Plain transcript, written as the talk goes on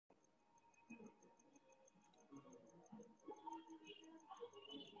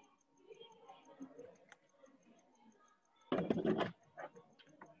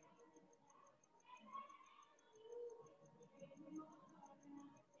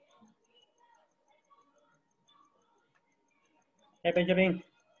Hey, Benjamin.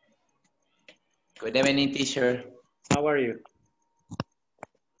 Good evening, teacher. How are you?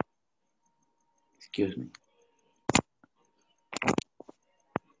 Excuse me.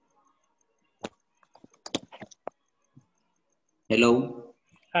 Hello.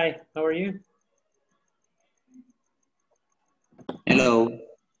 Hi, how are you? Hello.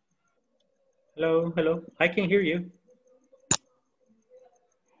 Hello, hello. I can hear you.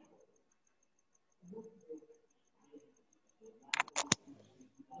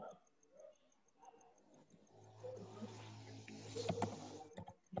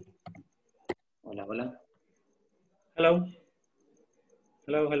 Hola, hola. Hello.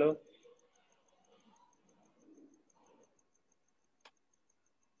 Hello, hello.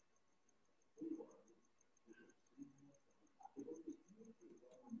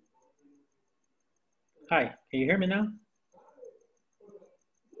 Hi, can you hear me now?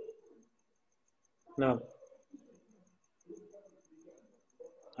 No.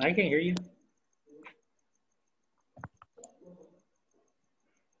 I can hear you.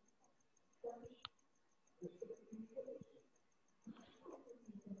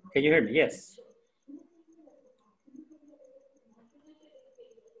 Can you hear me? Yes.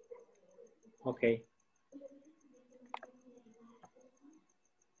 Okay.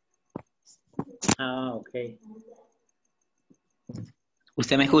 Ah, okay.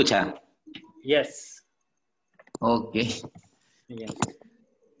 ¿Usted me escucha? Yes. Okay. Yes.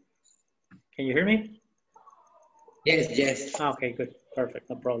 Can you hear me? Yes, yes. Ah, okay, good. Perfect.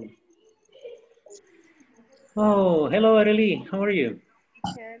 No problem. Oh, hello, Arely. How are you?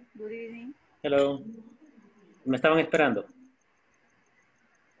 Good evening. Hello. ¿Me estaban esperando?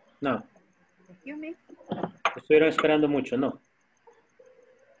 No. Excuse me. Estuvieron esperando mucho, no.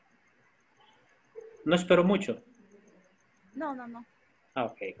 No espero mucho. No, no, no. Ah,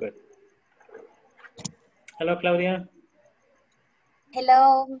 okay, good. Hello, Claudia.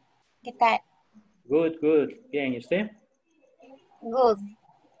 Hello, ¿qué tal? Good, good. Bien, ¿y usted? Good.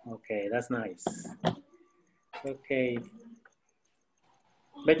 Okay, that's nice. Okay.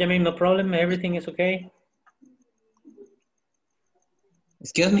 Benjamin, no problem. Everything is okay.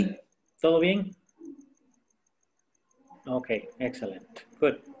 Excuse me. ¿Todo bien? Okay, excellent.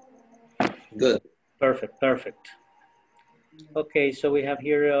 Good. Good. Perfect, perfect. Okay, so we have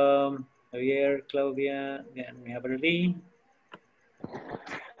here Javier, Claudia, and we have Arely.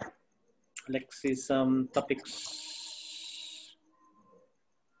 Let's see some topics.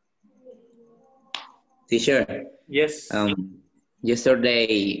 Teacher. Yes.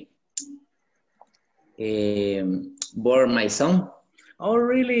 Yesterday, born my son. Oh,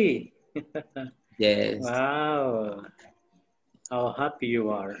 really? Yes. Wow. How happy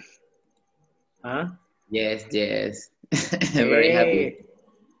you are. Huh? Yes, yes. Very happy.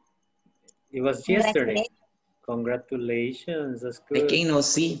 It was yesterday. Congratulations. Congratulations. That's I good. cannot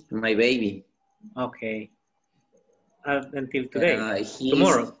see my baby. Okay. Until today. Tomorrow.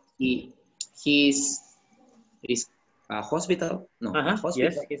 Tomorrow. He's a hospital. No, a hospital.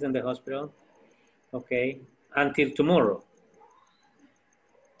 Yes, he's in the hospital. Okay. Until tomorrow.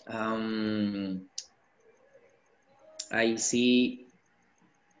 I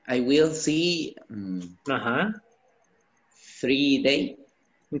will see 3 days.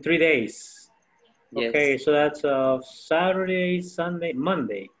 In 3 days. Yes. Okay, so that's Saturday, Sunday,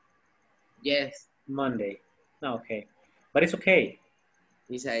 Monday. Yes. Monday. Okay. But it's okay.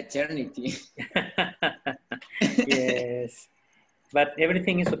 It's an eternity. Yes. But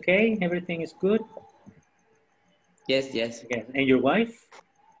everything is okay? Everything is good? Yes, yes. Okay. And your wife?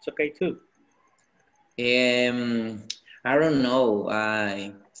 It's okay too. I don't know.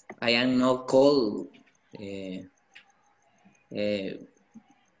 I am not called.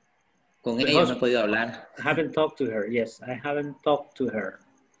 Con ella no he podido hablar. I haven't talked to her. Yes, I haven't talked to her.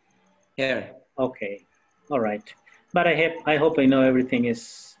 Here. Okay. All right. But I hope I know everything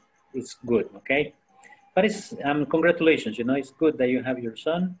is good. Okay. But it's congratulations. You know, it's good that you have your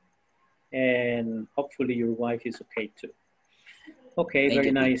son, and hopefully your wife is okay too. Okay. Thank Very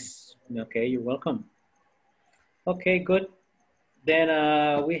you. nice. Okay. You're welcome. Okay. Good. Then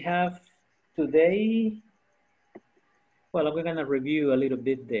we have today. Well, we're gonna review a little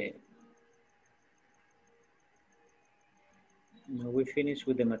bit we finished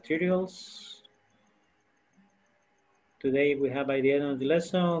with the materials. Today we have by the end of the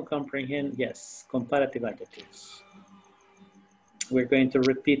lesson, comprehend, yes, comparative adjectives. We're going to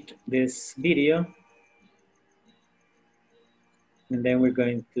repeat this video. And then we're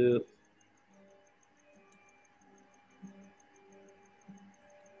going to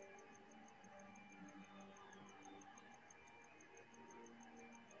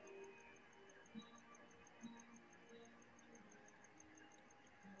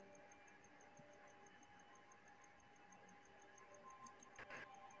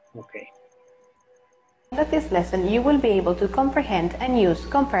okay. At the end of this lesson, you will be able to comprehend and use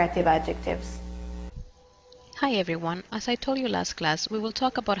comparative adjectives. Hi everyone, as I told you last class, we will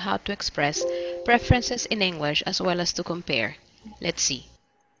talk about how to express preferences in English as well as to compare. Let's see.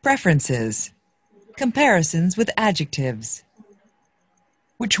 Preferences. Comparisons with adjectives.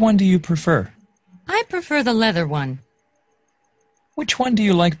 Which one do you prefer? I prefer the leather one. Which one do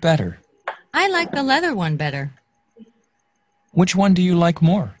you like better? I like the leather one better. Which one do you like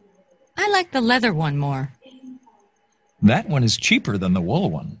more? I like the leather one more. That one is cheaper than the wool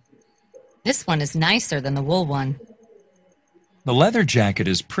one. This one is nicer than the wool one. The leather jacket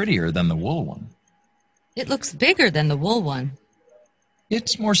is prettier than the wool one. It looks bigger than the wool one.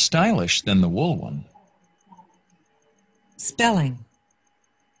 It's more stylish than the wool one. Spelling.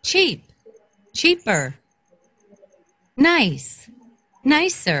 Cheap, cheaper. Nice,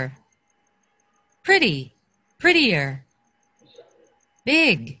 nicer. Pretty, prettier.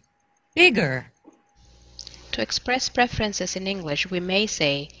 Big, bigger. To express preferences in English, we may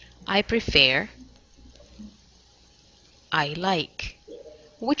say, I prefer, I like.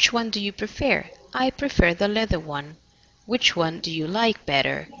 Which one do you prefer? I prefer the leather one. Which one do you like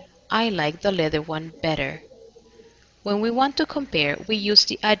better? I like the leather one better. When we want to compare, we use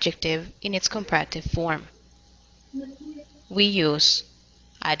the adjective in its comparative form. We use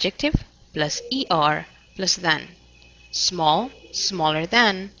adjective plus er plus than. Small, smaller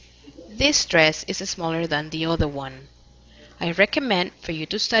than. This dress is smaller than the other one. I recommend for you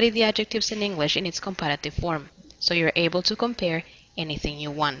to study the adjectives in English in its comparative form, so you're able to compare anything you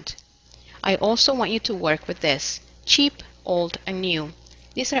want. I also want you to work with this: cheap, old, and new.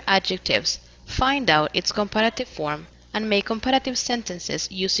 These are adjectives. Find out its comparative form and make comparative sentences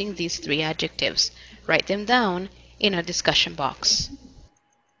using these three adjectives. Write them down in a discussion box.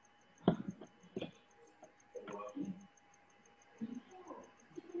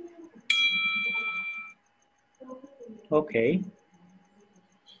 Okay.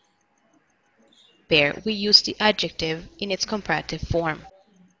 There, we use the adjective in its comparative form.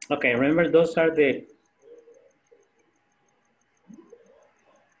 Okay, remember those are the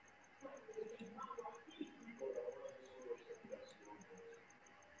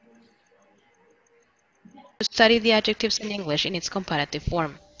To study the adjectives in English in its comparative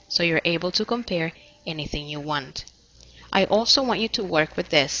form, so you're able to compare anything you want. I also want you to work with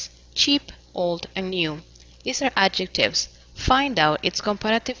this: cheap, old, and new. These are adjectives. Find out its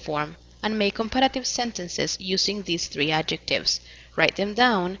comparative form and make comparative sentences using these three adjectives. Write them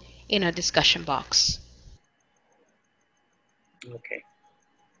down in a discussion box. okay.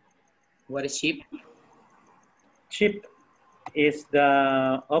 What is cheap? Cheap is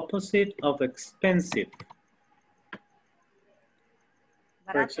the opposite of expensive.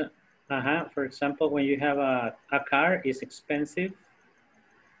 For example, when you have a car, is expensive,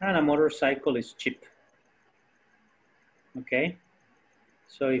 and a motorcycle is cheap. Okay,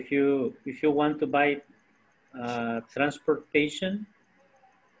 so if you want to buy transportation,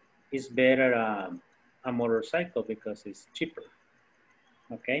 it's better a motorcycle because it's cheaper.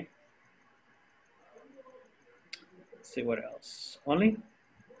 Okay. Let's see what else. Only.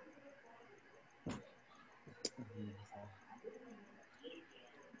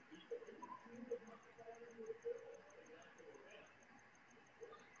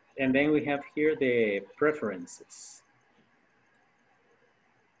 And then we have here the preferences.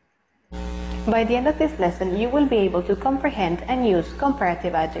 By the end of this lesson, you will be able to comprehend and use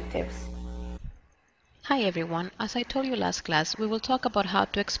comparative adjectives. Hi everyone, as I told you last class, we will talk about how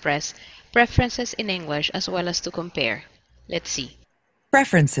to express preferences in English as well as to compare. Let's see.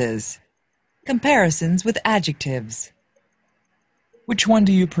 Preferences. Comparisons with adjectives. Which one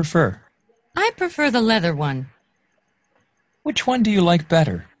do you prefer? I prefer the leather one. Which one do you like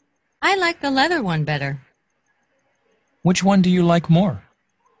better? I like the leather one better. Which one do you like more?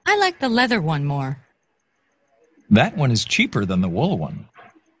 I like the leather one more. That one is cheaper than the wool one.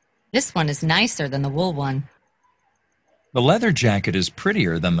 This one is nicer than the wool one. The leather jacket is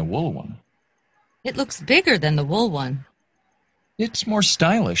prettier than the wool one. It looks bigger than the wool one. It's more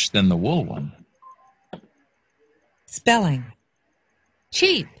stylish than the wool one. Spelling.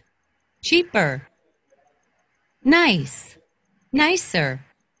 Cheap, cheaper. Nice, nicer.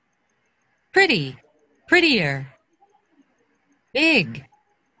 Pretty, prettier. Big,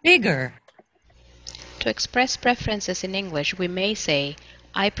 bigger. To express preferences in English, we may say,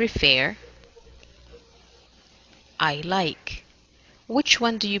 I prefer, I like. Which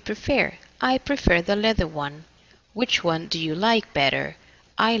one do you prefer? I prefer the leather one. Which one do you like better?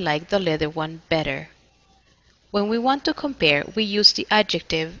 I like the leather one better. When we want to compare, we use the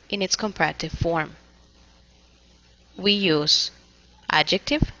adjective in its comparative form. We use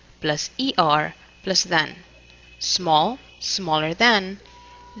adjective plus er plus than. Small, smaller than.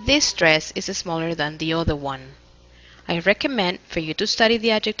 This dress is smaller than the other one. I recommend for you to study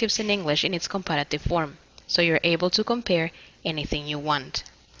the adjectives in English in its comparative form, so you're able to compare anything you want.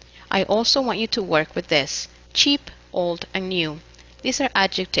 I also want you to work with this: cheap, old, and new. These are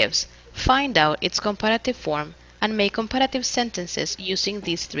adjectives. Find out its comparative form and make comparative sentences using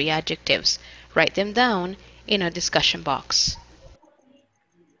these three adjectives. Write them down in a discussion box.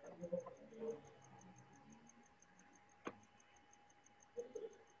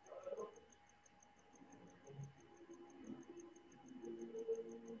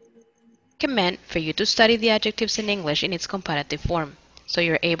 Recommend for you to study the adjectives in English in its comparative form, so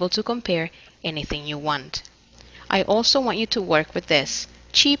you're able to compare anything you want. I also want you to work with this: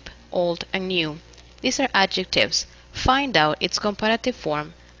 cheap, old, and new. These are adjectives. Find out its comparative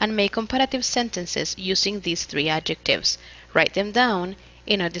form and make comparative sentences using these three adjectives. Write them down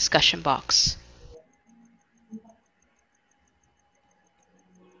in a discussion box.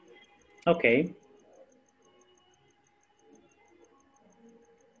 Okay.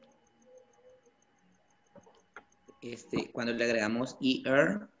 Cuando le agregamos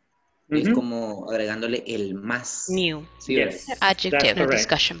er, es como agregándole el más. New. ¿Sí, yes, adjective in the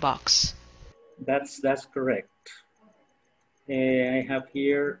discussion box. That's correct. I have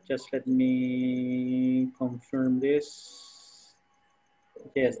here, just let me confirm this.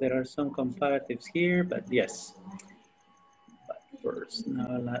 Yes, there are some comparatives here, but yes. But first,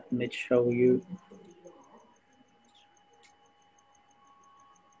 now let me show you.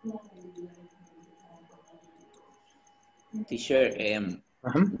 Teacher,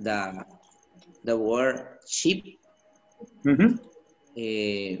 the word cheap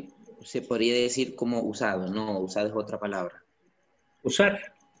se podría decir como usado, no, usado es otra palabra. Usar.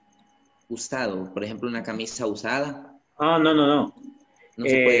 Usado, por ejemplo, una camisa usada. Ah, no. No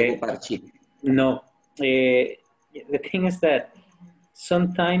se puede ocupar cheap. No. The thing is that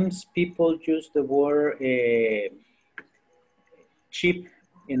sometimes people use the word cheap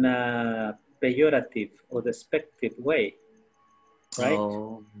in a pejorative or despective way, right?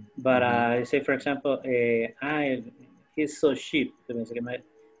 Oh. But say, for example, he's so cheap.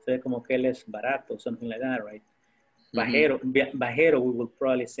 Se ve como que él es barato, something like that, right? Bajero, we will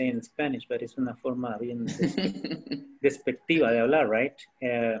probably say in Spanish, but it's una forma bien despectiva de hablar, right?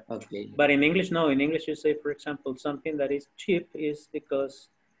 Okay. But in English, no. In English, you say, for example, something that is cheap is because,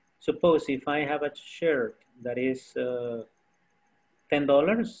 suppose if I have a shirt that is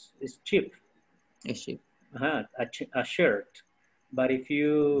 $10, it's cheap. It's cheap. A shirt. But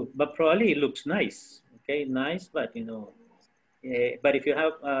but probably it looks nice, okay? Nice, but but if you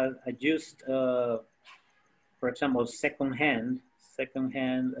have a used, for example, second-hand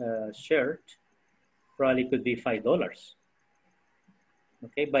shirt, probably could be $5,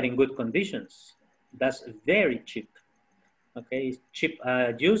 okay? But in good conditions, that's very cheap, okay? It's cheap.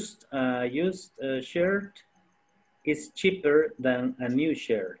 Used shirt is cheaper than a new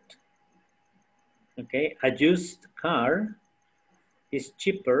shirt, okay? A used car is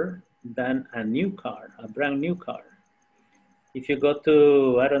cheaper than a new car, a brand new car. If you go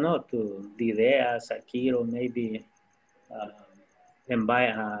to, I don't know, to Ideas, Akiro, maybe, and buy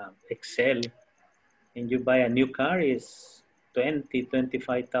a Excel, and you buy a new car, is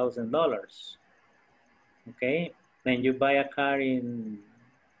 $25,000. Okay, then you buy a car in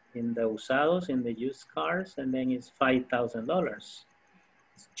the usados, in the used cars, and then it's $5,000.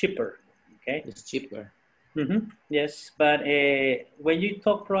 It's cheaper. Okay, it's cheaper. Yes, but when you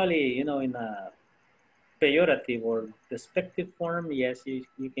talk probably, in a pejorative or despective form, yes, you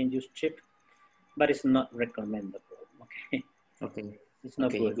can use cheap, but it's not recommendable. Okay. Okay. It's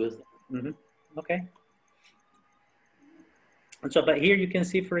not good. Okay. And so, but here you can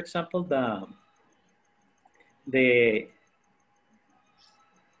see, for example, the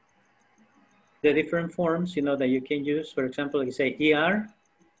different forms, that you can use. For example, you say ER,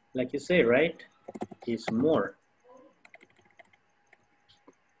 like you say, right? Is more,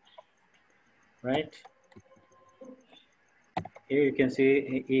 right? Here you can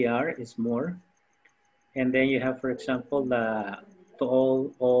see ER is more. And then you have, for example, the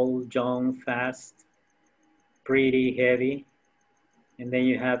tall, old, young, fast, pretty, heavy. And then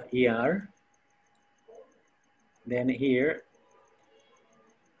you have ER. Then here,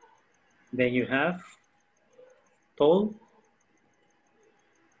 then you have Tall?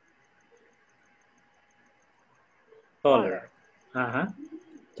 Taller.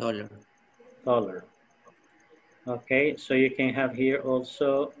 Taller. Taller. Okay, so you can have here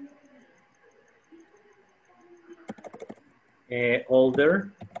also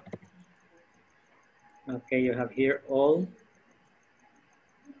older. Okay, you have here old.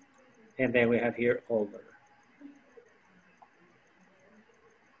 And then we have here older.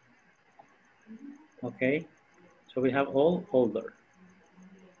 Okay, so we have all older.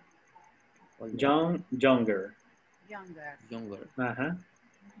 Young, younger. Younger. Younger.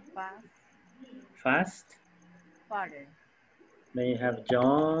 Fast. Fast. Farther. Then you have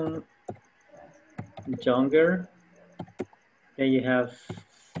young, younger. Then you have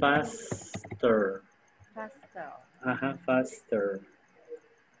faster. Faster. Faster.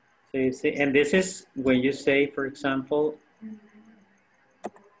 So you see, and this is when you say, for example,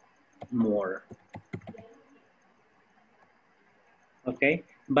 more. Okay,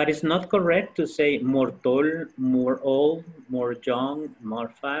 but it's not correct to say more tall, more old, more young, more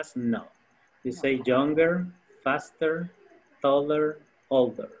fast. No, you say younger, faster, taller,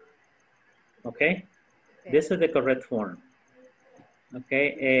 older. Okay, this is the correct form.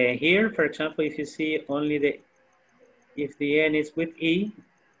 Okay, here, for example, if you see only if the N is with E,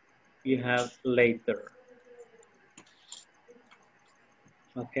 you have later.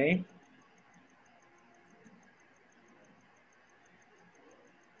 Okay.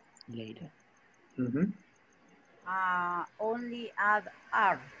 Later. Only add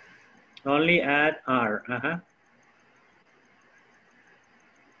R. Only add R.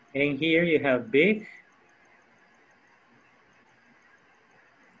 And here you have big.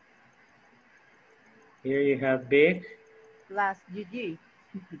 Here you have big. Plus GG.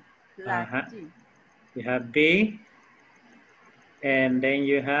 Plus G. You have B. And then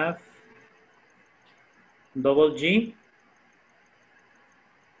you have double G.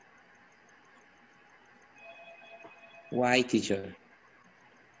 Why, teacher?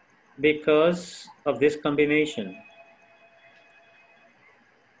 Because of this combination.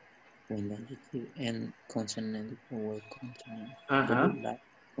 When adjective and consonant vowel consonant.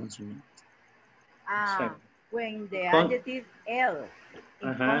 Consonant. When the adjective L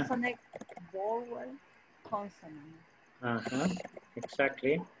in consonant vowel consonant.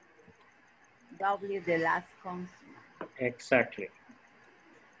 Exactly. W the last consonant. Exactly.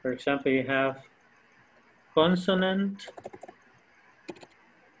 For example, you have consonant,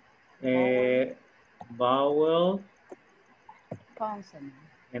 vowel, consonant,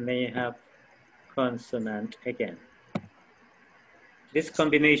 and then you have consonant again. This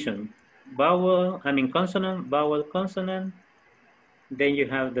combination, consonant, vowel, consonant, then you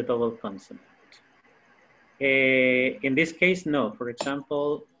have the double consonant. In this case, no. For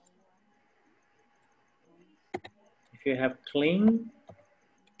example, if you have clean,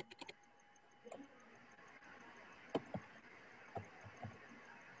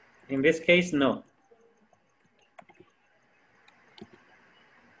 in this case, no.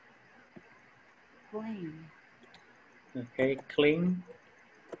 Clean. Okay, clean.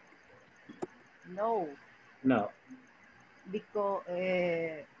 No. No. Because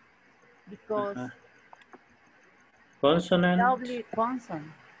consonant. W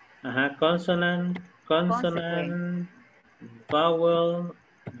consonant. Consonant, consonant, vowel,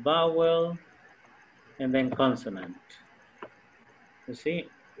 vowel, and then consonant. You see,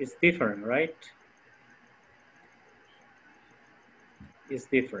 it's different, right? It's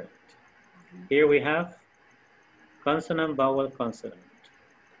different. Here we have consonant, vowel, consonant.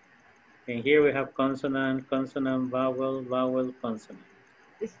 And here we have consonant, consonant, vowel, vowel, consonant.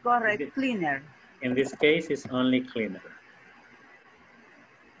 It's correct, cleaner. In this case, it's only cleaner.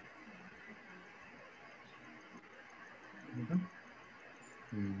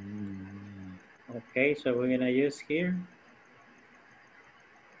 Okay, so we're gonna use here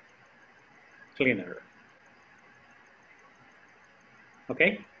cleaner.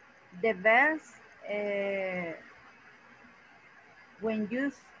 Okay? The verbs when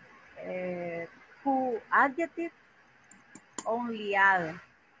used who adjective only add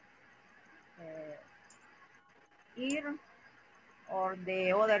ir or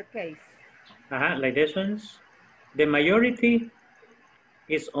the other case. Like this ones. The majority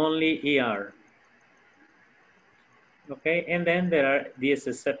is only ER. Okay, and then there are these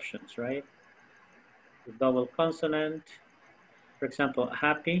exceptions, right? The double consonant, for example,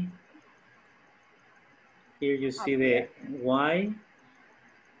 happy. Here you see the Y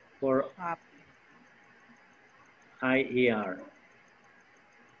for IER.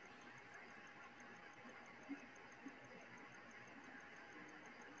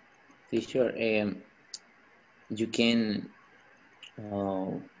 Teacher, you can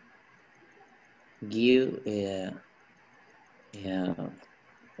give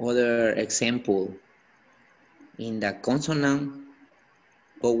other example in the consonant,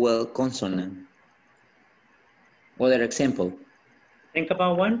 vowel, consonant. Other example. Think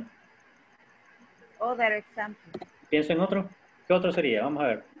about one. Other example. Piensa en otro. ¿Qué otro sería? Vamos a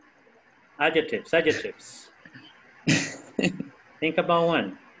ver. Adjectives, adjectives. Think about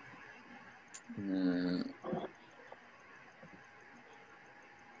one.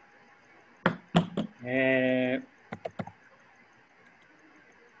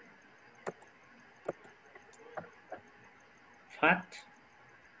 Fat.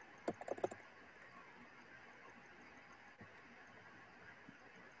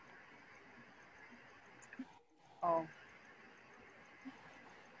 Oh.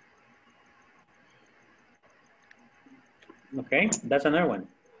 Okay, that's another one.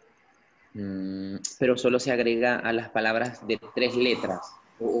 Pero solo se agrega a las palabras de 3 letras.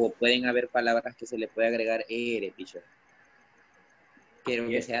 O pueden haber palabras que se le puede agregar ER, teacher. Pero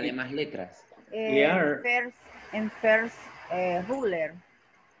que sea de más letras. First, ruler.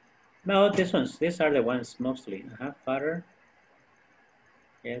 No, these are the ones mostly. Father.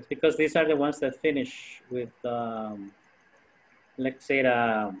 Yes, because these are the ones that finish with, let's say,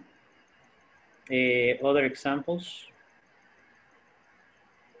 other examples.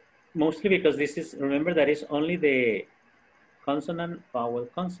 Mostly because this is, remember that is only the consonant, vowel,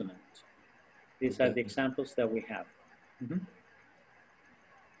 consonant. These are the examples that we have.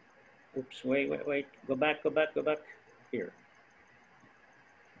 Oops, wait. Go back. Here.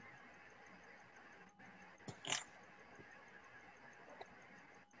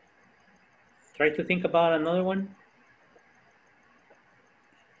 Try to think about another one.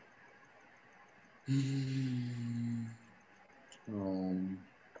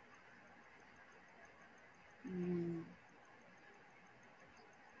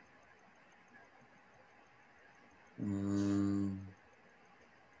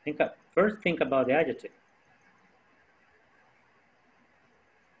 First, think about the adjective.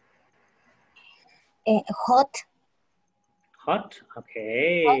 Hot. Hot?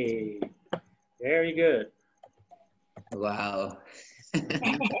 Okay. Hot. Very good. Wow.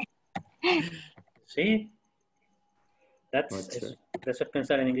 See? That's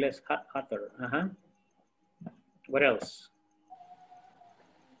pensar en inglés. Hot, hotter. What else?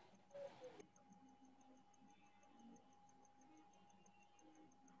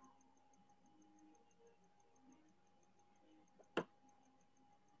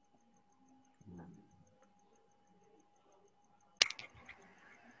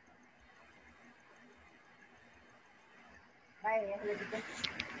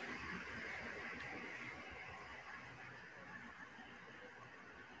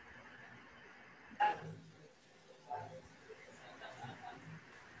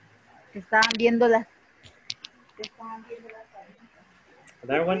 Estaban viendo las.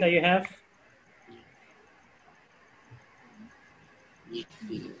 That one that you have?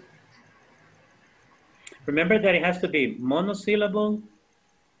 Remember that it has to be monosyllable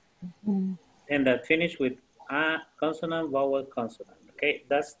and that finish with a consonant, vowel, consonant. Okay,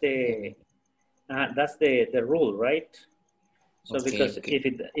 that's the rule, right? So because if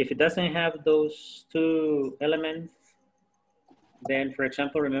it doesn't have those 2 elements, then for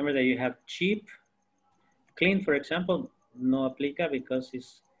example, remember that you have cheap, clean, for example, no aplica because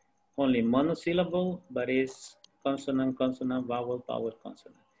it's only monosyllable, but it's consonant, consonant, vowel, vowel,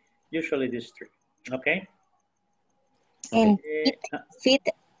 consonant. Usually these 3. Okay. And fit.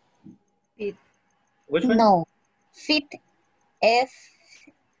 Which one? No, fit. That's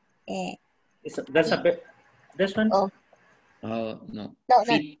a bit. This one? Oh no. No,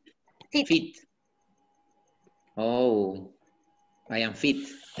 fit. Fit. Fit. Oh, I am fit.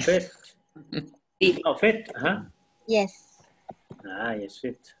 Fit. Fit. Oh, fit. Yes. Yes,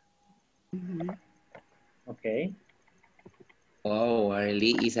 fit. Okay. Oh,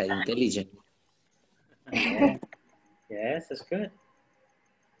 Arlie is intelligent. Yeah. Yes, that's good.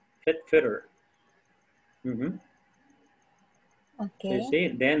 Fitter. Okay. You see,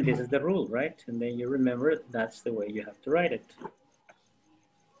 then this is the rule, right? And then you remember that's the way you have to write it.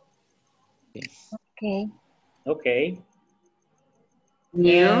 Okay. Okay.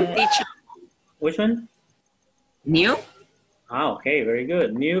 New, teacher. Which one? New. Okay, very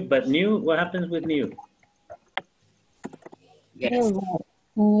good. New, but new, what happens with new? Yes.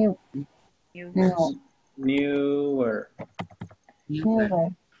 New. Newer. Newer.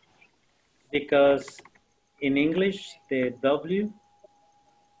 Because in English, the W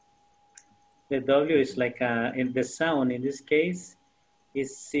is like in the sound in this case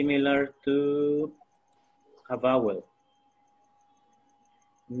is similar to a vowel.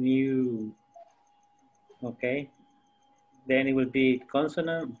 New. Okay. Then it will be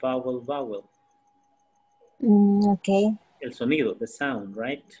consonant, vowel, vowel. Okay. El sonido, the sound,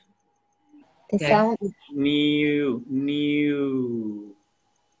 right? The Okay. sound. New, new.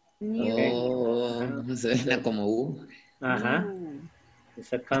 Okay. Oh, suena como U. Uh-huh. New.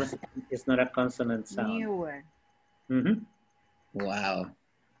 It's not a consonant sound. Newer. Mm-hmm. Wow.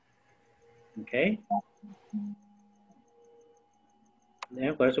 Okay.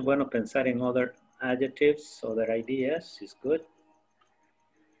 Yeah, por eso es bueno pensar en other adjectives, other ideas is good.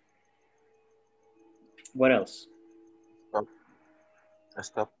 What else? Stop.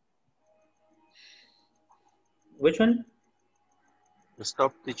 Stop. Which one?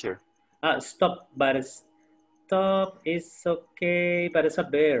 Stop, teacher. Stop, but stop is okay, but it's a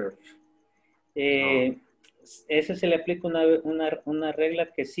verb. Ese se le aplica una regla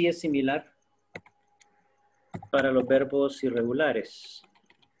que sí es similar para los verbos irregulares.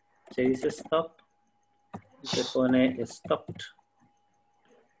 Se dice stop y se pone stopped.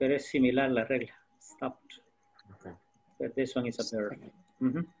 Pero es similar la regla. Stopped. Okay. But this one is a verb.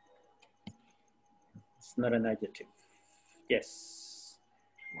 Mm-hmm. It's not an adjective. Yes.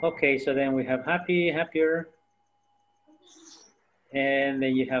 Okay, so then we have happy, happier. And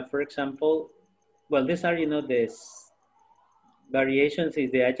then you have, for example, well, these are, this variations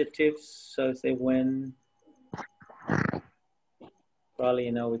is the adjectives. So say when,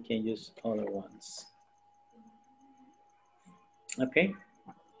 probably, we can use other ones. Okay.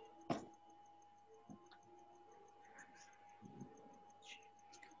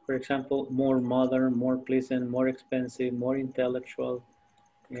 For example, more modern, more pleasant, more expensive, more intellectual.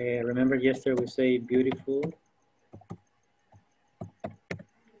 Remember yesterday we say beautiful.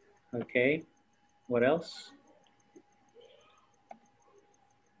 Okay, what else?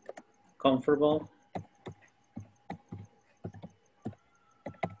 Comfortable.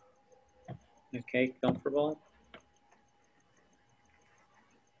 Okay, comfortable.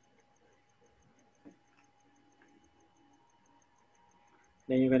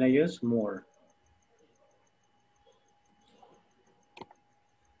 Then you're gonna use more.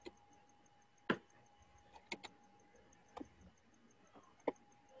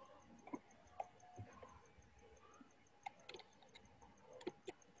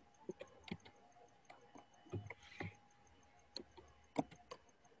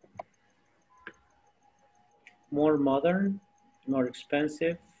 More modern, more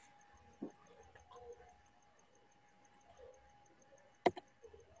expensive.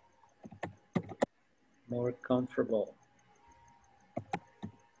 More comfortable.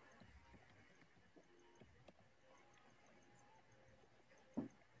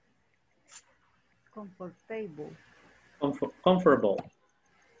 Comfortable. Comfortable.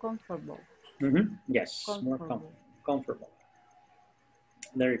 Comfortable. Mm-hmm. Yes, more comfortable.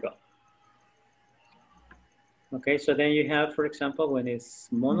 There you go. Okay, so then you have, for example, when it's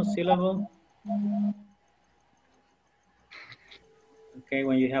monosyllable. Okay,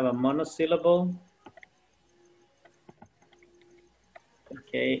 when you have a monosyllable.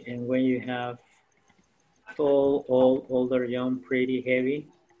 Okay, and when you have tall, old, older, young, pretty, heavy,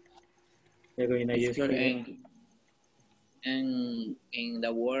 they're going to use it. And in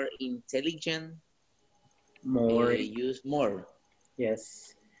the word intelligent, more. Use more.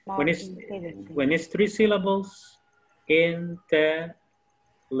 Yes. More When it's 3 syllables, intelligent.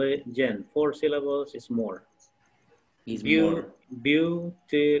 4 syllables is more. Is more.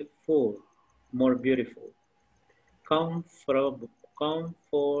 Beautiful. More beautiful. Comfortable.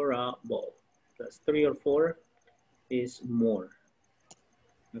 That's 3 or 4 is more.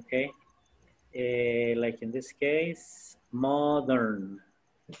 Okay. Like in this case, modern,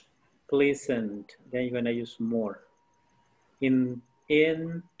 pleasant, then you're gonna use more.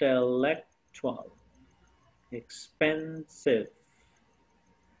 Intellectual, expensive,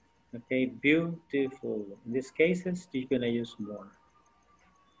 okay, beautiful. In these cases, you're gonna use more.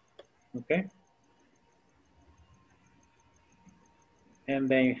 Okay. And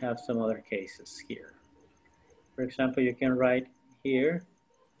then you have some other cases here. For example, you can write here,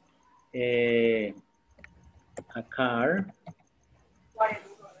 a car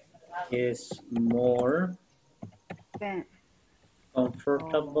is more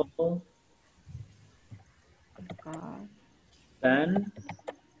comfortable than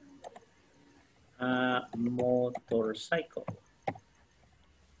a motorcycle.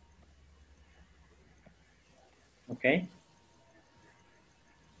 Okay.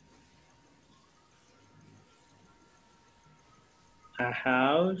 A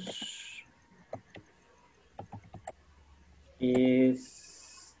house is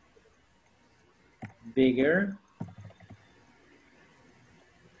bigger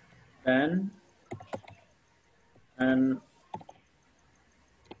than an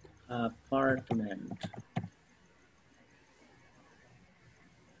apartment.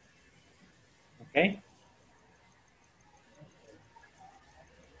 Okay.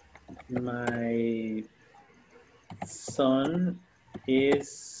 My son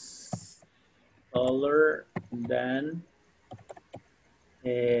is taller than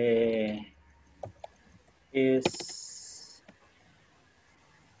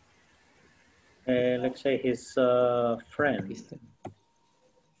let's say his friend.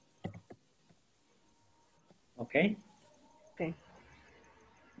 Okay. Okay.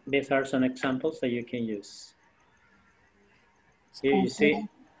 These are some examples that you can use. Here you see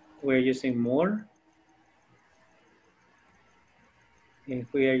we're using more.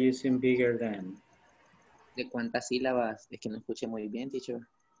 If we are using bigger than. ¿De cuántas sílabas? Es que no escuché muy bien, teacher.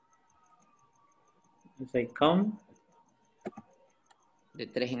 You say come. De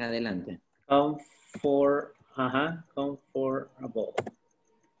 3 en adelante. Comfortable.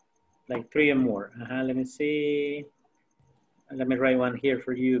 Like 3 or more. Let me see. Let me write one here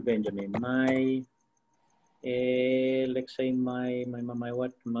for you, Benjamin. My, let's say my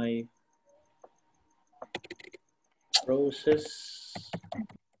roses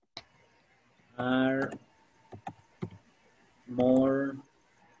are more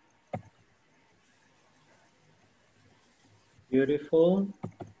beautiful.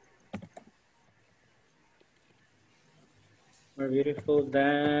 More beautiful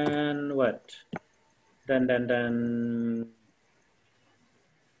than what? Than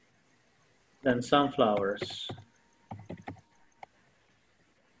sunflowers.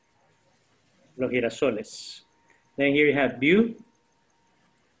 Los girasoles. Then here you have view.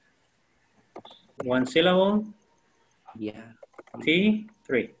 1 syllable. Yeah. T,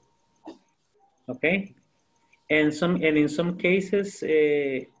 3. Okay. And in some cases,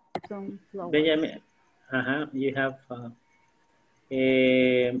 Benjamin, you have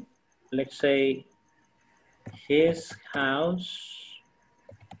let's say his house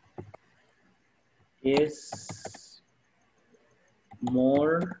is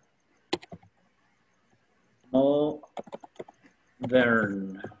more modern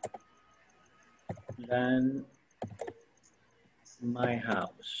than my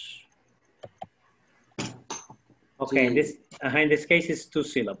house. Okay, in this case it's 2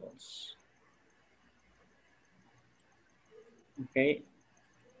 syllables. Okay.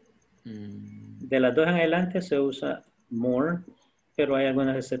 De las 2 en adelante se usa more, pero hay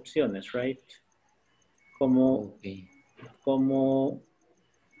algunas excepciones, right? Como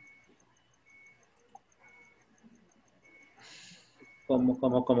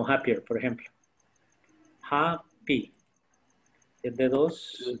happier, por ejemplo. Happy. Es de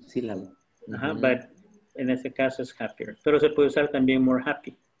 2 sílabas. But en este caso es happier. Pero se puede usar también more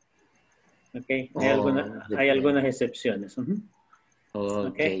happy. Okay. Hay algunas excepciones.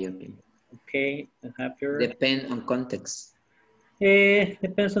 Okay, happier. Depend on context.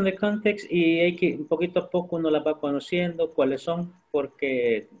 Depends on the context y hay que poquito a poco uno las va conociendo cuáles son,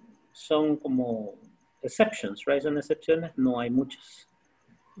 porque son como exceptions, right? Son excepciones, no hay muchas.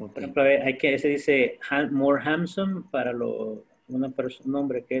 Okay. Por ejemplo, se dice more handsome para un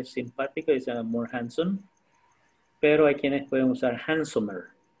hombre que es simpático, dice more handsome, pero hay quienes pueden usar handsomer.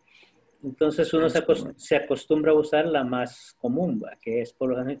 Entonces uno se acostumbra a usar la más común, ¿va? Que es por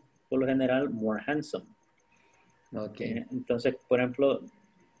lo general more handsome. Okay. Entonces, por ejemplo,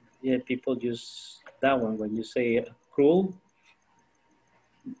 people use that one. When you say cruel,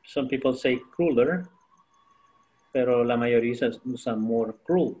 some people say crueler, pero la mayoría usa more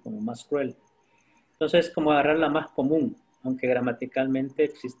cruel, como más cruel. Entonces, como agarrar la más común, aunque gramaticalmente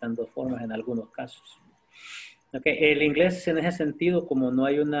existan 2 formas en algunos casos. Okay. El inglés en ese sentido, como no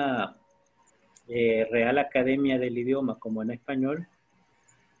hay una real academia del idioma como en español,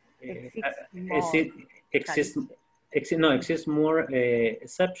 exist more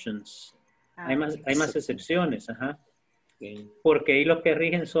exceptions. Hay más excepciones, Okay. Porque ahí los que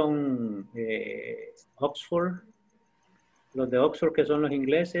rigen son Oxford, los de Oxford que son los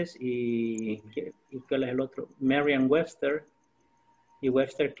ingleses y ¿cuál es el otro? Merriam-Webster y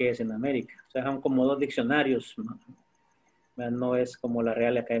Webster que es en América. O sea, son como 2 diccionarios. No es como la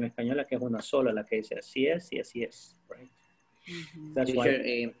Real Academia Española, que es una sola, la que dice así es y así es. Right? That's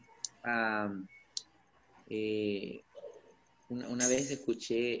why. Una vez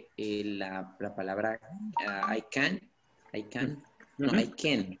escuché la palabra I can,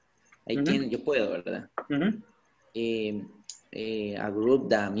 yo puedo, ¿verdad? A group,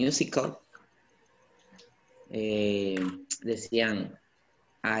 the musical, decían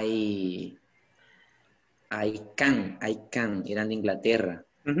I can, eran de Inglaterra.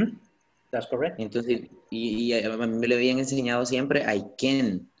 That's correct. Entonces, y a mí me lo habían enseñado siempre I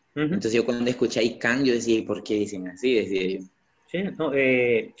can. Entonces yo cuando escuché I can, yo decía, ¿y por qué dicen así? Decía yo. Sí, no,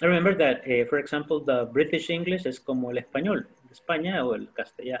 I remember that, for example, the British English es como el español de España o el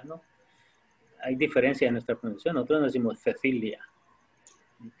castellano. Hay diferencia en nuestra pronunciación. Nosotros no decimos Cecilia.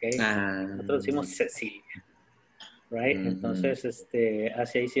 Okay. Nosotros decimos Cecilia. Right? Entonces,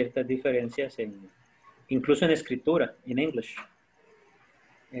 así hay ciertas diferencias incluso en escritura, en English.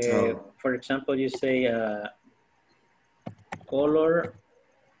 For example, you say color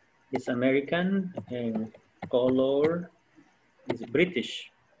is American and color is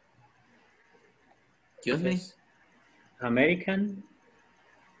British. Entonces, American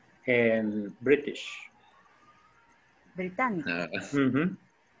and British. Británico.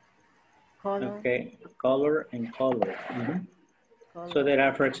 Color. Okay, color and color. Color. So there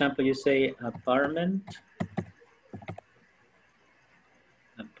are, for example, you say apartment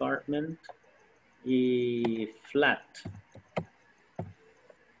y flat.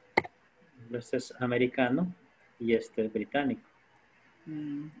 Este es americano y este es británico.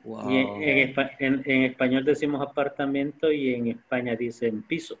 Wow. Y en español decimos apartamento y en España dicen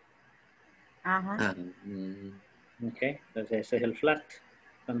piso. Ajá. Ok, entonces ese es el flat.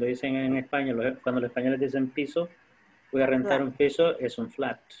 Cuando dicen en España, cuando los españoles dicen piso, voy a rentar Flat. un piso, es un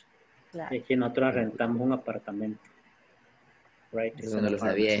flat. Claro. Es que nosotros rentamos un apartamento. Right? Eso no lo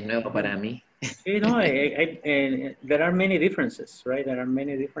sabía, es nuevo para mí. Sí, no, there are many differences, right? There are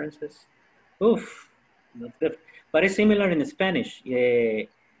many differences. Oof. But it's similar in Spanish.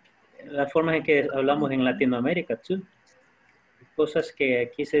 Las formas en que hablamos en Latinoamérica, too. Cosas que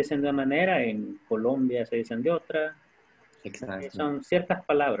aquí se dicen de una manera, en Colombia se dicen de otra. Exacto. Son ciertas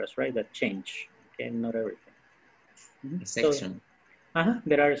palabras, right, that change. Okay, not everything. Exception. So,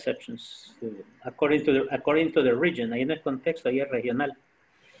 there are exceptions. According to the region. Ahí no es contexto, ahí es regional.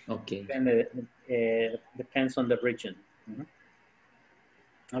 Okay. Depends on the region.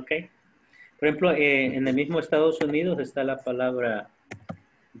 Okay. Por ejemplo, en el mismo Estados Unidos está la palabra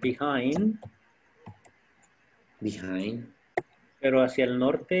behind. Behind. Pero hacia el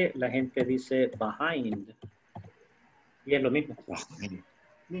norte la gente dice behind. Y es lo mismo.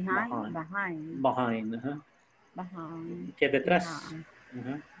 Behind. Behind. Que detrás.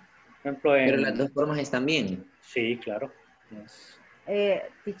 Por ejemplo, pero las dos formas están bien. Sí, claro. Yes.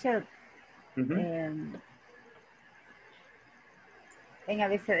 Teacher, en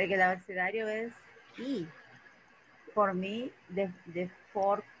el abecedario es I. For me, the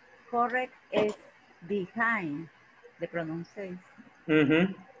for correct is behind the pronunciation.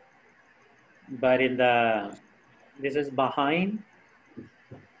 But this is behind.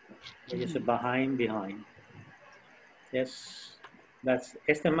 You say behind. Yes.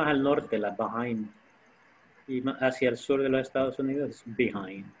 Este es más al norte, la behind. Y hacia el sur de los Estados Unidos es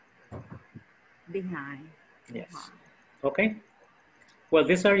behind. Behind. Yes. Okay. Well,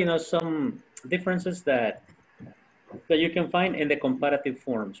 these are, some differences that you can find in the comparative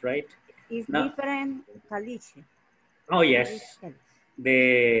forms, right? It's different caliche. Oh, yes.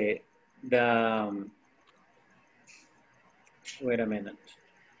 The wait a minute.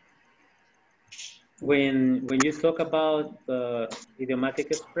 When you talk about the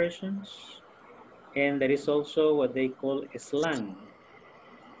idiomatic expressions, and there is also what they call slang.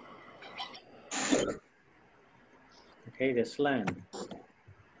 Okay, the slang.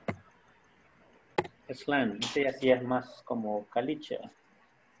 Slang, ese así es más como caliche.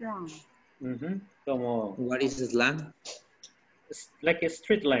 Slang. Como, what is slang? It's like a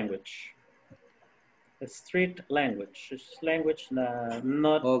street language. A street language. It's language not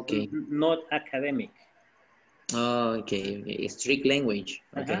academic. Oh, okay. Street language.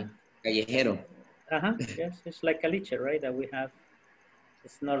 Okay. Callejero. Yes, it's like caliche, right? That we have.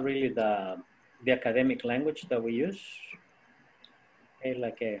 It's not really the academic language that we use. Okay,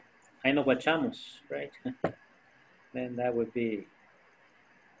 like I know guachamos, right? Then that would be,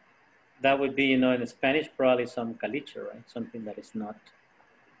 in Spanish, probably some caliche, right? Something that is not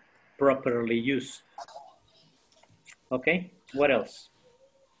properly used. Okay, what else?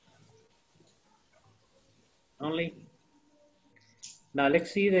 Only. Now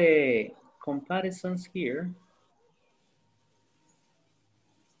let's see the comparisons here.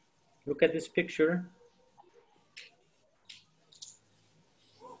 Look at this picture.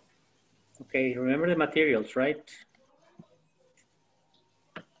 Okay, remember the materials, right?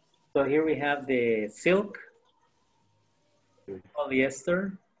 So here we have the silk,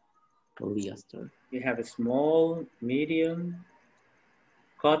 polyester. We have a small, medium,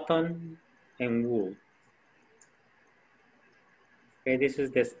 cotton, and wool. Okay, this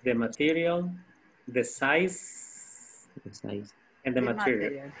is the material. the size, and the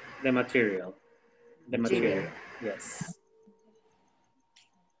material. The material. The material. Yes.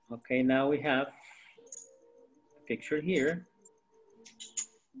 Okay, now we have a picture here.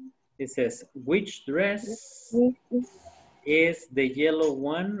 It says, which dress is the yellow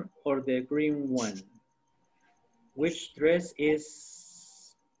one or the green one? Which dress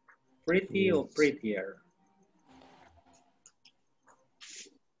is pretty or prettier?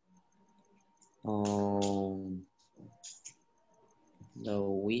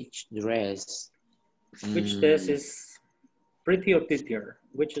 Which dress? Which dress is pretty or prettier?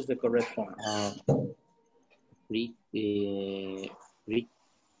 Which is the correct form? Prettier?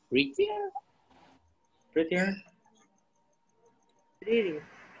 Prettier? Pretty.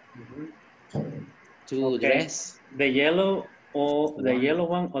 To dress? The yellow or the yellow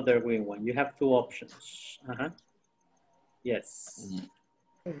one or the green one? You have two options. Yes.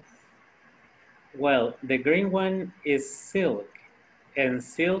 Well, the green one is silk, and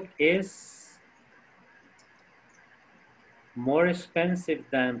silk is more expensive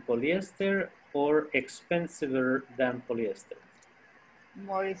than polyester or expensiver than polyester?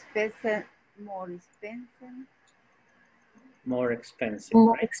 More expensive. More expensive. More expensive.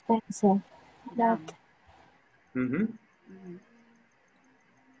 More right? expensive. That.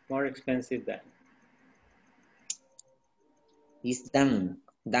 More expensive than. It's done.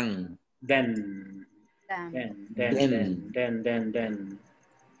 Then.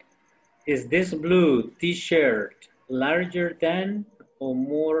 Is this blue t-shirt larger than or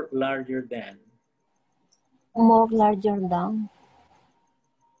more larger than? More larger than.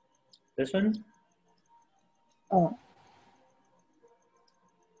 This one? Oh.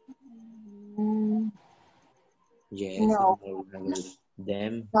 Yes. No.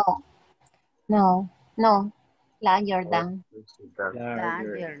 Them. No. Larger than.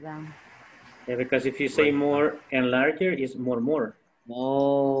 Larger than. Yeah, because if you say more and larger, it's more.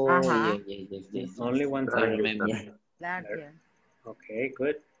 Oh, yes. Only one I time. remember. Larger. Okay,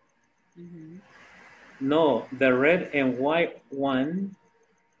 good. No, the red and white one.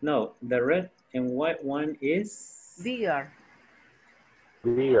 No, the red and white one is Bigger.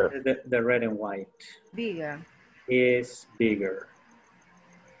 The red and white Bigger. is bigger.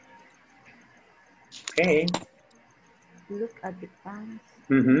 Okay. Look at the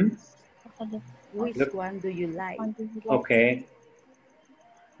pants. Which one do you like? Okay.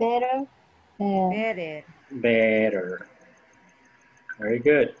 Better. Better. Very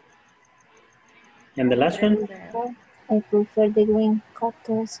good. And the last one? I prefer the green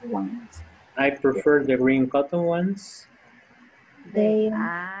cotton ones. I prefer the green cotton ones. They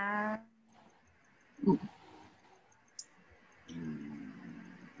are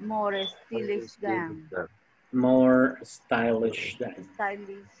more stylish than. More stylish than.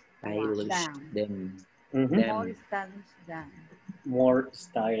 More stylish than. More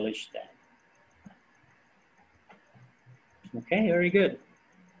stylish than. Okay, very good.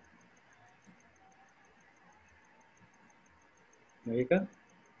 There you go.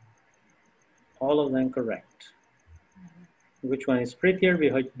 All of them correct. Which one is prettier?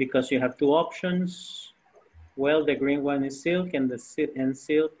 Because you have two options. Well, the green one is silk, and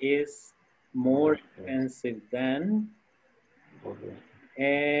silk is more expensive than.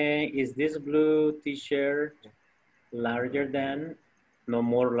 And is this blue t-shirt larger than? No,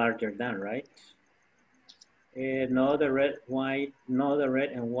 more larger than, right? No, the red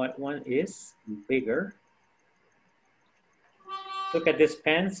and white one is bigger. Look at these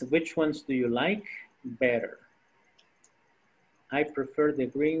pants. Which ones do you like better? I prefer the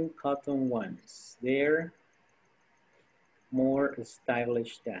green cotton ones. They're more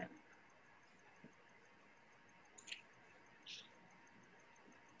stylish than.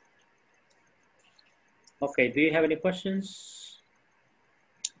 Okay, do you have any questions?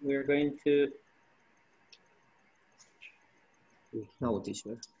 We're going to... No,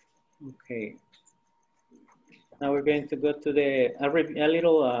 teacher. Okay. Now we're going to go to a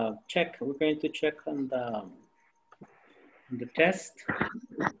little check. We're going to check on the test.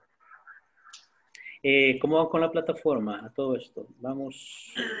 ¿Cómo van con la plataforma a todo esto?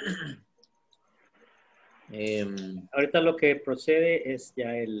 Vamos. Ahorita lo que procede es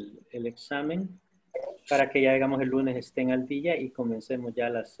ya el examen para que ya, digamos, el lunes estén al día y comencemos ya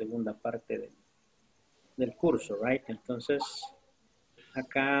la segunda parte del curso, right? Entonces,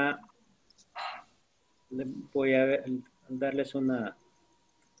 acá voy a darles una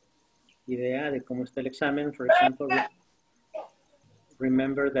idea de cómo está el examen. For example,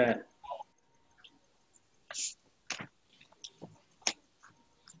 remember that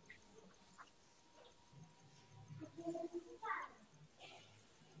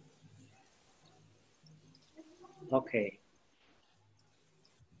Okay.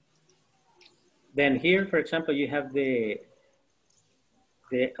 Then here, for example, you have the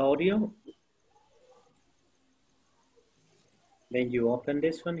audio. Then you open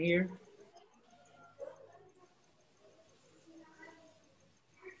this one here.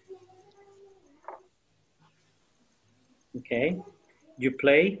 Okay, you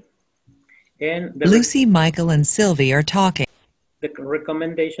play. And Lucy, Michael, and Sylvie are talking. The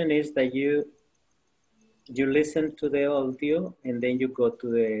recommendation is that you listen to the audio and then you go to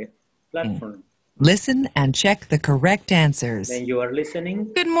the platform. Listen and check the correct answers. Then you are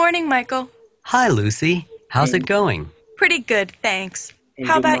listening. Good morning, Michael. Hi, Lucy. How's it going? Pretty good, thanks.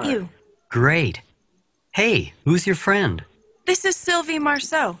 How about you? Great. Hey, who's your friend? This is Sylvie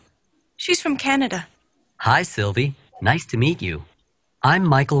Marceau. She's from Canada. Hi, Sylvie. Nice to meet you. I'm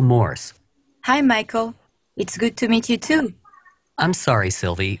Michael Morse. Hi, Michael. It's good to meet you too. I'm sorry,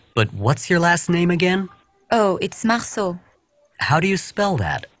 Sylvie, but what's your last name again? Oh, it's Marceau. How do you spell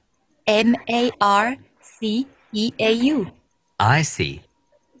that? M-A-R-C-E-A-U. I see.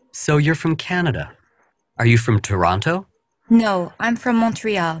 So you're from Canada. Are you from Toronto? No, I'm from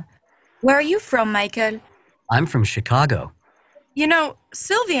Montreal. Where are you from, Michael? I'm from Chicago. You know,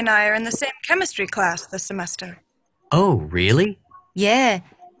 Sylvie and I are in the same chemistry class this semester. Oh, really? Yeah.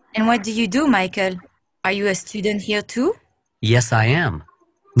 And what do you do, Michael? Are you a student here too? Yes, I am.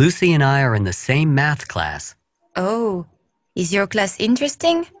 Lucy and I are in the same math class. Oh, is your class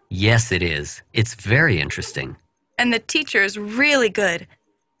interesting? Yes, it is. It's very interesting. And the teacher is really good.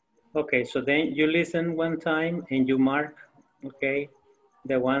 Okay, so then you listen one time and you mark, okay,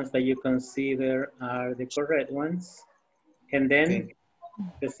 the ones that you consider are the correct ones. And then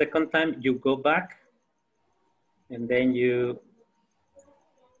the second time you go back and then you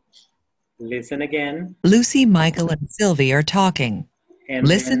listen again. Lucy, Michael, and Sylvie are talking. And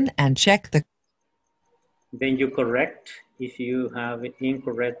listen and check the... Then you correct if you have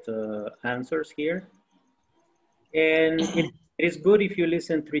incorrect answers here. And it is good if you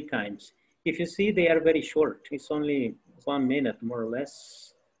listen 3 times. If you see, they are very short. It's only 1 minute, more or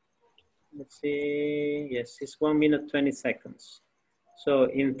less. Let's see. Yes, it's 1 minute, 20 seconds. So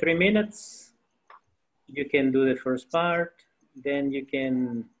in 3 minutes, you can do the first part. Then you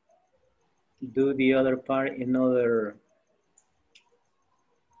can do the other part in other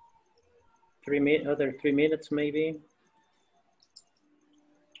 3 minutes, maybe.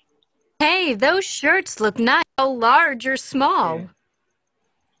 Hey, those shirts look nice. How large or small? Yeah.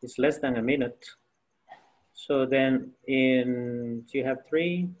 It's less than a minute. So then you have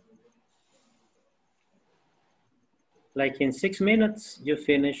 3. Like in 6 minutes, you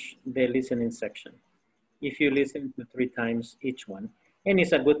finish the listening section. If you listen to 3 times each one. And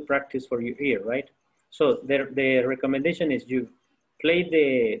it's a good practice for your ear, right? So the recommendation is you play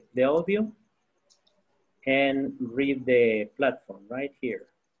the audio and read the platform right here.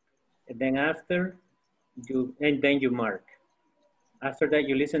 And then after, then you mark. After that,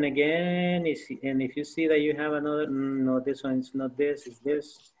 you listen again, and if you see that you have another, no, this one is not this, it's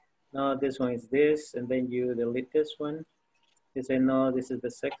this. No, this one is this, and then you delete this one. You say, no, this is the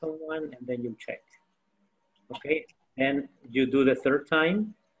second one, and then you check. Okay, and you do the 3rd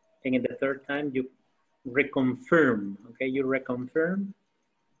time, and in the 3rd time, you reconfirm, okay? You reconfirm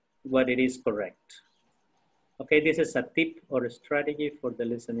what it is correct. Okay, this is a tip or a strategy for the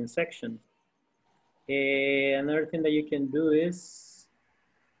listening section. Another thing that you can do is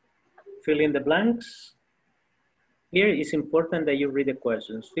fill in the blanks. Here it's important that you read the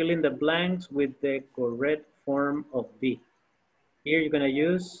questions. Fill in the blanks with the correct form of be. Here you're gonna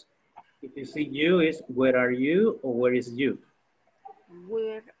use, if you see you is where are you or where is you?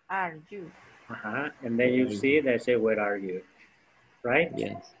 Where are you? And then you see they say where are you, right?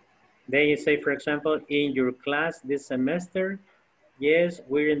 Yes. Then you say, for example, in your class this semester, yes,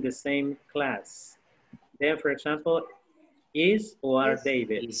 we're in the same class. Then, for example, is or are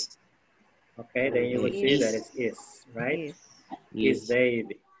David? Is. Okay, then you will see that it's is, right? Is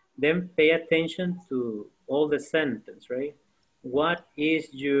David. Then pay attention to all the sentence, right? What is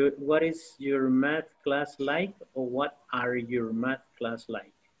your math class like, or what are your math class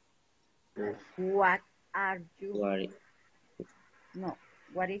like? What are you? What? No.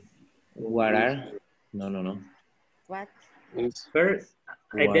 What is? What are? No. What? First,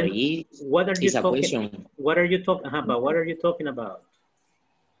 what are you talking? What are you talking about? What are you talking about?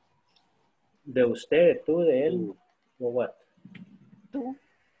 De usted, tú, de él, or what? Tú.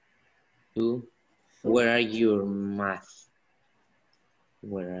 Tú. Where are your math?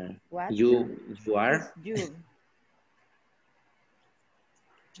 Where are what? You are? You.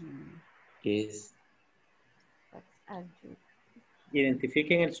 Is. What are you?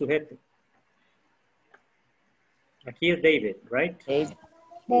 Identifiquen el sujeto. Aquí es David, right?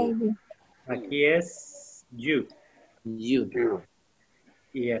 David. Aquí es you. You.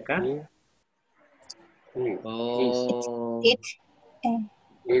 Y acá. Oh. It.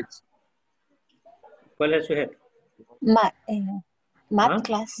 ¿Cuál es el sujeto? Math ¿Ah?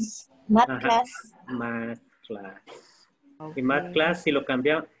 class. Math Ajá. class. Math class. Okay. Y math class,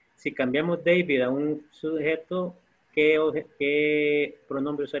 si cambiamos David a un sujeto, ¿qué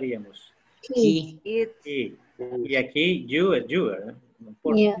pronombre usaríamos? He. It. He. Y aquí you es you, ¿verdad? No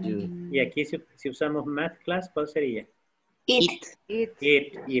importa. Yeah. Y aquí si usamos math class, ¿cuál sería? It. It.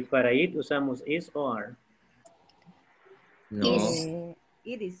 It. Y para it usamos is o are. No.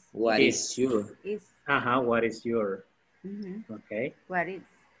 It is. What is your? Is. Ajá, what is your? Mm-hmm. Ok. What is?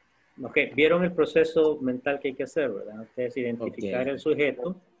 Ok, vieron el proceso mental que hay que hacer, ¿verdad? Ustedes identificar el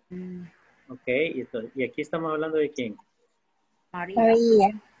sujeto. Ok, y aquí estamos hablando de quién? María.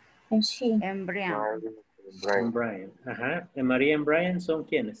 And she. And Brian. And Brian. Ajá. ¿Y María y Brian son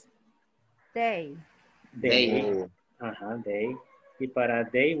quiénes? They. They. Ajá, they. Y para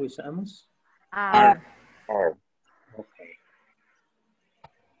they usamos? Are. Ok.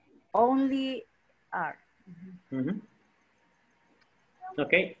 Only are. Ujú.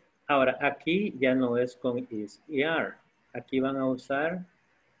 Ok, ahora aquí ya no es con is y are. Aquí van a usar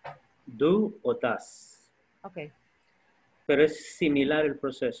do o does. Okay. Pero es similar el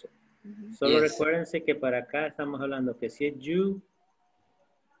proceso. Solo Yes. recuérdense que para acá estamos hablando que si es you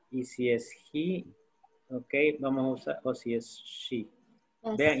y si es he, ok, vamos a usar, o si es she.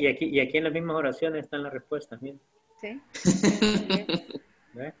 Yes. Vean, y aquí en las mismas oraciones están las respuestas, miren. Sí.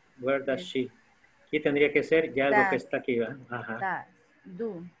 ¿Ve? Where does she? Aquí tendría que ser ya algo que Does. está aquí, ¿verdad? Ajá. Does.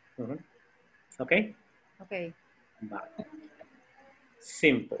 Do. Ujú. Ok. Okay. Va.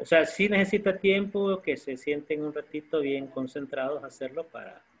 Simple. O sea, sí necesita tiempo, que se sienten un ratito bien concentrados a hacerlo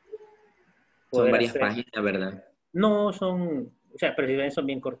para poder Son varias hacer. páginas, ¿verdad? No, son, o sea, pero si ven, son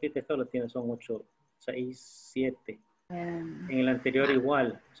bien cortitas, esto lo tienen, son 8, 6, 7. En el anterior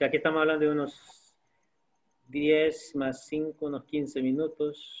igual. O sea, aquí estamos hablando de unos 10 más 5, unos 15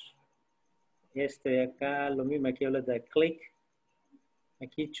 minutos. Este de acá, lo mismo, aquí habla de click.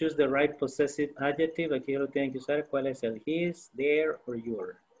 Aquí choose the right possessive adjective. Aquí lo tienen que usar. ¿Cuál es el his, their or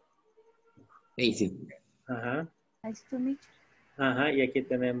your? Easy. Ajá. Nice to meet you. Ajá. Y aquí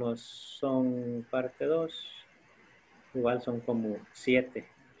tenemos son parte 2. Igual son como 7.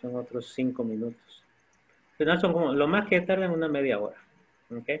 Son otros 5 minutos. Pero no son como, lo más que tardan una media hora.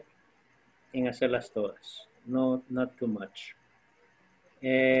 ¿Ok? En hacerlas todas. No, not too much.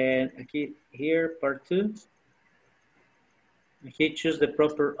 Aquí, here, part 2. Aquí choose the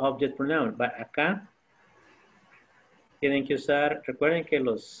proper object pronoun. Acá tienen que usar, recuerden que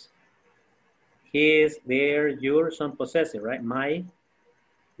los his, their, your son possessive, right? My,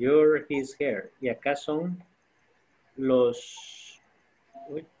 your, his, her. Y acá son los,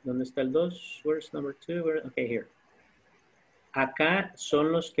 uy, ¿dónde está el 2? Where's number 2? Okay, here. Acá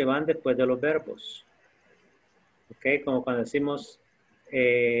son los que van después de los verbos. Ok, como cuando decimos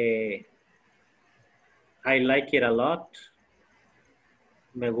I like it a lot.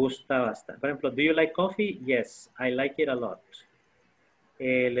 Me gusta bastante. Por ejemplo, do you like coffee? Yes, I like it a lot.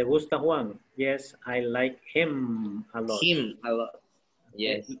 ¿Le gusta Juan? Yes, I like him a lot. Him a lot.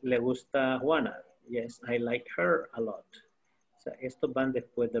 Yes. ¿Le gusta Juana? Yes, I like her a lot. O sea, estos van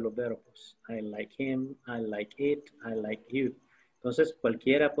después de los verbos. I like him, I like it, I like you. Entonces,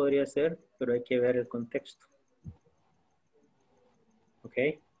 cualquiera podría ser, pero hay que ver el contexto. ¿Ok?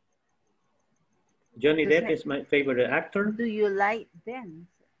 Johnny Depp is my favorite actor. Do you like them?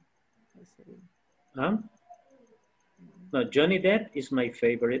 No, Johnny Depp is my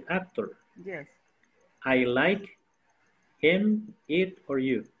favorite actor. Yes. I like him, it, or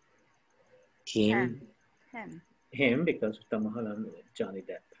you. Him. Him, because estamos hablando de Johnny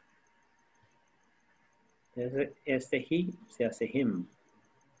Depp. Este he se hace him.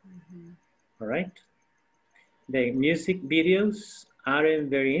 All right. The music videos aren't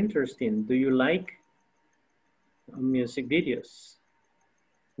very interesting. Do you like music videos?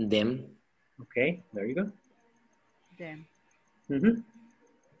 Them. Okay, there you go. Them.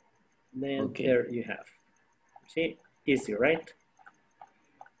 Then okay. There you have. See, easy, right?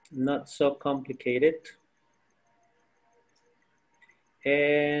 Not so complicated.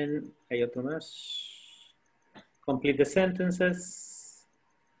 And hay otro más. Complete the sentences.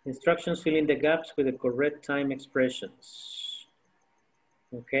 Instructions, fill in the gaps with the correct time expressions.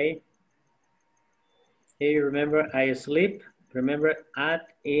 Okay. Here, remember, I sleep. Remember, at,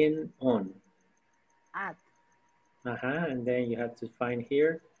 in, on. At. And then you have to find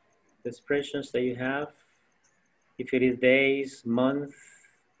here the expressions that you have. If it is days, month,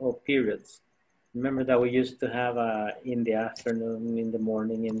 or periods. Remember that we used to have in the afternoon, in the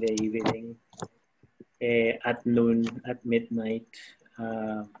morning, in the evening, at noon, at midnight,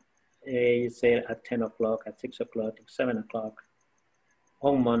 you say at 10 o'clock, at 6 o'clock, 7 o'clock,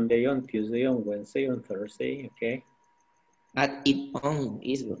 on Monday, on Tuesday, on Wednesday, on Thursday, okay? At it on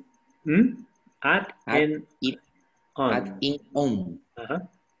is good. At in it on. At in on.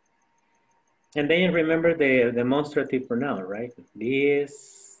 And then remember the demonstrative pronoun, right?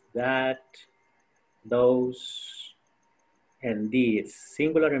 This, that, those, and these,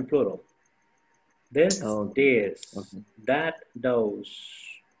 singular and plural. This, this, that, those.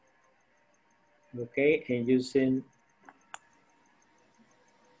 Okay, and using,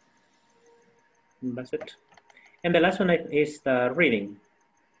 that's it. And the last one is the reading.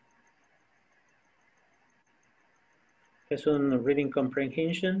 Es un reading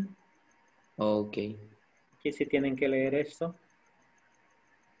comprehension. Okay. Aquí sí tienen que leer esto.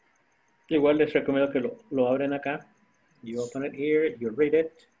 Igual les recomiendo que lo abren acá. You open it here, you read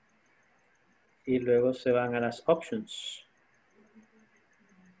it. Y luego se van a las options.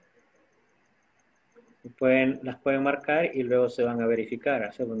 Las pueden marcar y luego se van a verificar,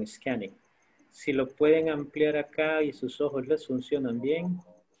 hacer un scanning. Si lo pueden ampliar acá y sus ojos les funcionan bien.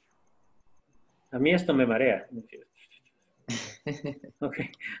 A mí esto me marea.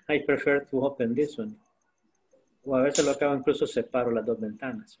 Okay, I prefer to open this one. O a veces lo acabo, incluso separo las dos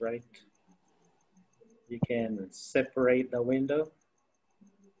ventanas, right? You can separate the window,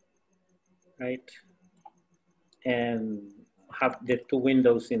 right? And have the two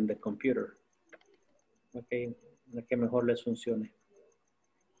windows in the computer. Okay, la que mejor les funcione.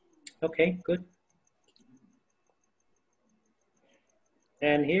 Okay, good.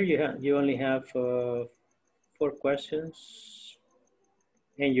 And here you only have 4 questions,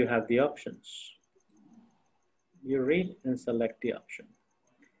 and you have the options. You read and select the option.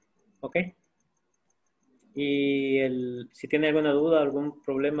 Okay. Y si tiene alguna duda, algún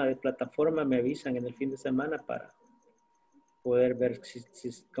problema de plataforma, me avisan en el fin de semana para poder ver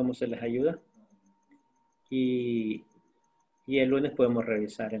cómo se les ayuda. Y el lunes podemos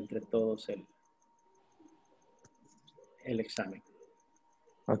revisar entre todos el examen.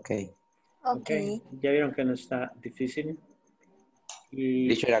 Okay. Okay. Ya vieron que no está difícil. Y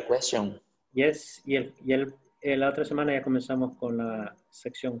Teacher, a question. Yes, y la otra semana ya comenzamos con la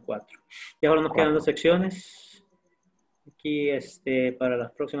sección 4. Y ahora nos quedan 2 secciones. Aquí para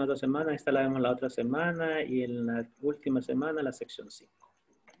las próximas 2 semanas, esta la vemos la otra semana y en la última semana la sección 5.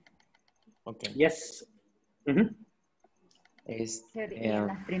 Okay. Yes. Y en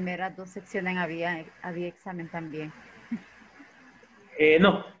las primeras 2 secciones había examen también.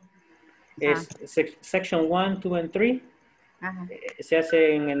 No. Es section 1, 2 and 3. Se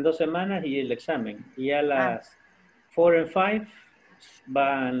hacen en 2 semanas y el examen. Y ya las 4 and 5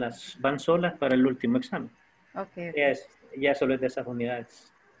 van solas para el último examen. Okay. Ya solo es de esas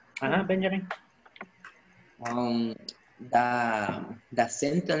unidades. Ajá, Benjamin. The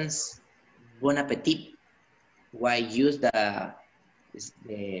sentence bon appetit, why use the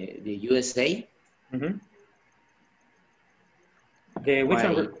USA? The which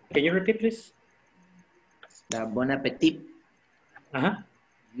one? Can you repeat, please? The bon appetit.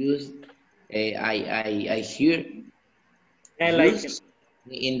 Use I hear like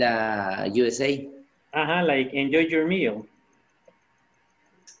in the USA. Like enjoy your meal.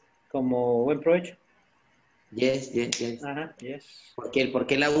 Como buen provecho. Yes. Yes. ¿Por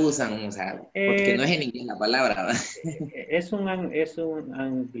qué la usan? O sea, porque no es en inglés la palabra. es un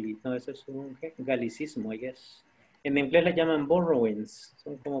galicismo, I guess. En inglés le llaman borrowings.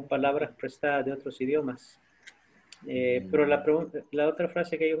 Son como palabras prestadas de otros idiomas. Pero la otra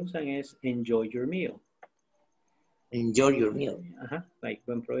frase que ellos usan es enjoy your meal. Enjoy your meal. Like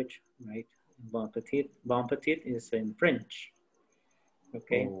buen provecho, right? Bon appetit. Bon appetit is in French.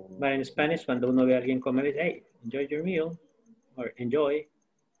 Okay. But in Spanish, cuando uno ve a alguien comer, dice, hey, enjoy your meal. Or enjoy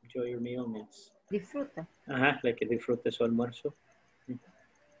your meal means. Disfruta. Like que disfrute su almuerzo.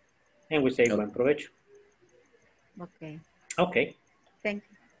 And we say buen provecho. Okay. Thank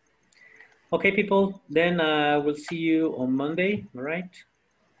you. Okay, people, then we'll see you on Monday, all right?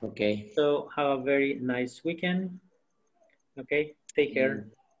 Okay. So have a very nice weekend. Okay, take care.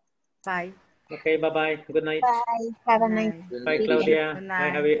 Bye. Okay, bye-bye. Good night. Bye. Have a nice Bye, Claudia.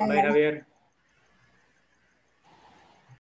 Bye, Javier.